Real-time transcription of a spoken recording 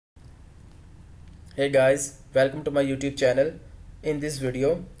Hey guys, welcome to my YouTube channel. In this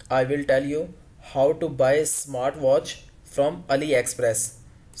video, I will tell you how to buy a smartwatch from AliExpress.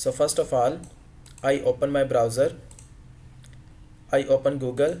 So first of all, I open my browser, I open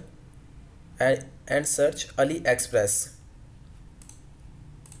Google and search AliExpress.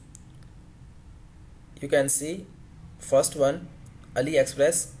 You can see first one,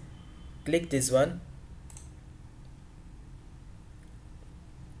 AliExpress. Click this one.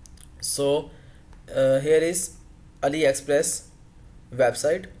 So here is AliExpress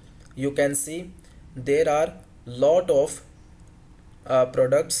website. You can see there are lot of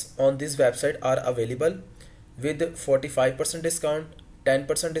products on this website are available with 45% discount,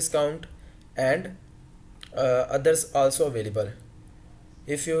 10% discount, and others also available.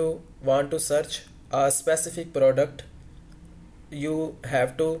 If you want to search a specific product, you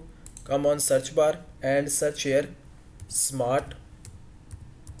have to come on search bar and search here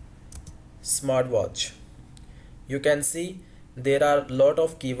smartwatch. You can see there are lot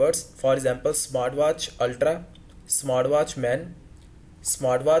of keywords, for example smartwatch ultra, smartwatch man,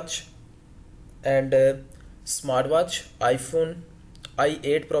 smartwatch and smartwatch iPhone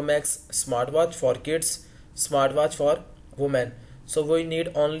i8 Pro Max, smartwatch for kids, smartwatch for women. So we need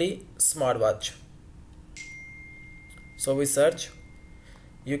only smartwatch. So we search.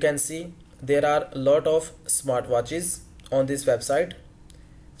 You can see there are a lot of smartwatches on this website,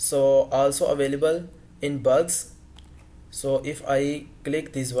 so also available in bulks. So if I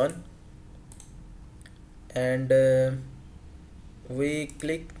click this one and we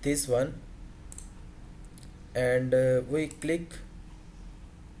click this one and we click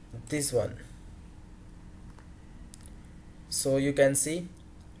this one, so you can see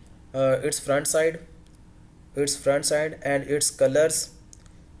its front side and its colors,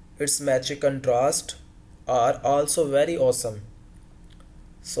 its matching contrast are also very awesome.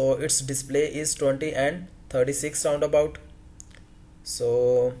 So its display is 20 and 36 roundabout.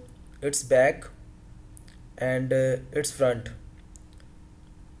 So its back and its front,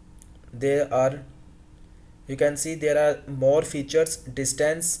 there are, you can see there are more features: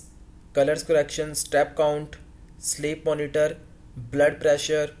 distance, colors correction, step count, sleep monitor, blood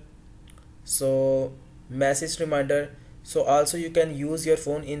pressure, so message reminder. So also you can use your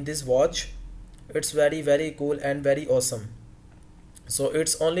phone in this watch. It's very cool and very awesome. So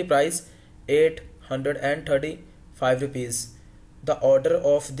its only price 835 rupees. The order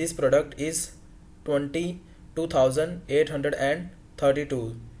of this product is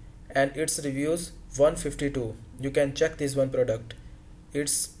 22,832 and its reviews 152. You can check this one product.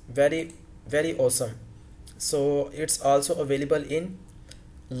 It's very awesome. So it's also available in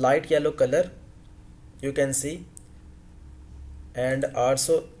light yellow color, you can see, and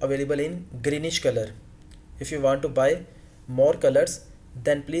also available in greenish color. If you want to buy more colors,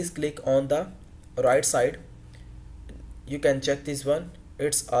 then please click on the right side. You can check this one.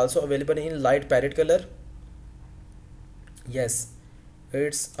 It's also available in light parrot color. Yes,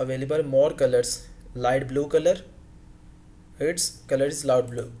 it's available more colors. Light blue color, its color is loud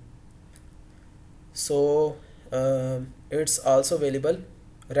blue. So it's also available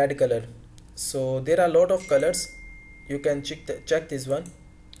red color. So there are a lot of colors. You can check this one.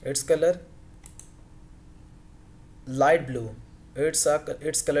 Its color light blue. Its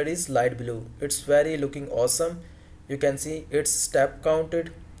color is light blue. It's very looking awesome. You can see its step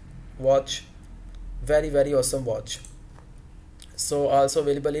counted watch. Very awesome watch. So also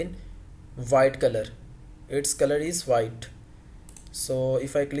available in white color. Its color is white. So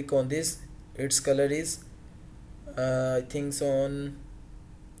if I click on this, its color is I think so on,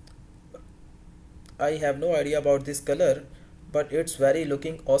 I have no idea about this color, but it's very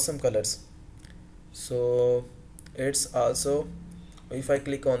looking awesome colors. So it's also, if I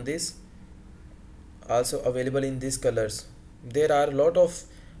click on this, also available in these colors. There are a lot of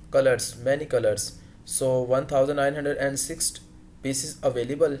colors, many colors. So 1906 pieces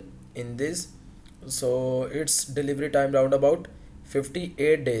available in this. So its delivery time round about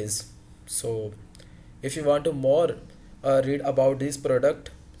 58 days. So if you want to more read about this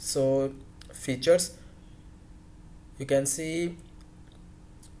product, so features, you can see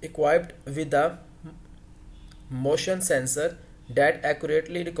equipped with a motion sensor that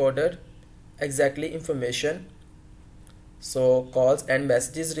accurately recorded exactly information. So calls and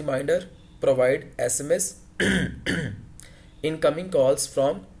messages reminder, provide SMS incoming calls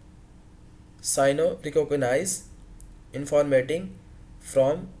from Sino, recognize informating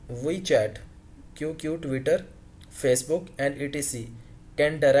from WeChat, QQ, Twitter, Facebook and etc.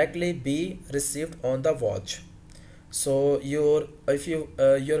 can directly be received on the watch. So your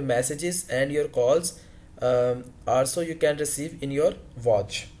messages and your calls also you can receive in your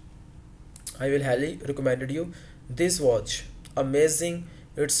watch. I will highly recommend you this watch. Amazing,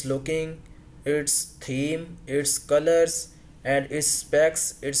 its looking, its theme, its colors and its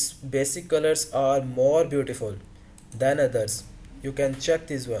specs. Its basic colors are more beautiful than others. You can check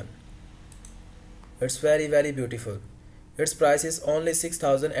this one. It's very beautiful. Its price is only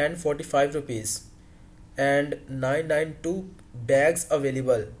 6045 rupees and 992 bags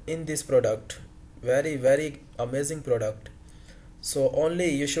available in this product. Very amazing product. So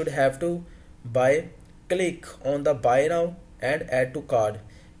only you should have to buy. Click on the buy now and add to cart.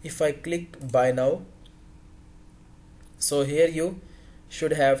 If I click buy now, so here you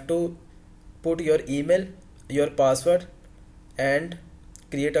should have to put your email, your password and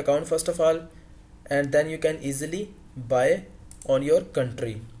create account first of all, and then you can easily buy on your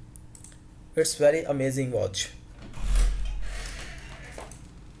country. It's very amazing watch.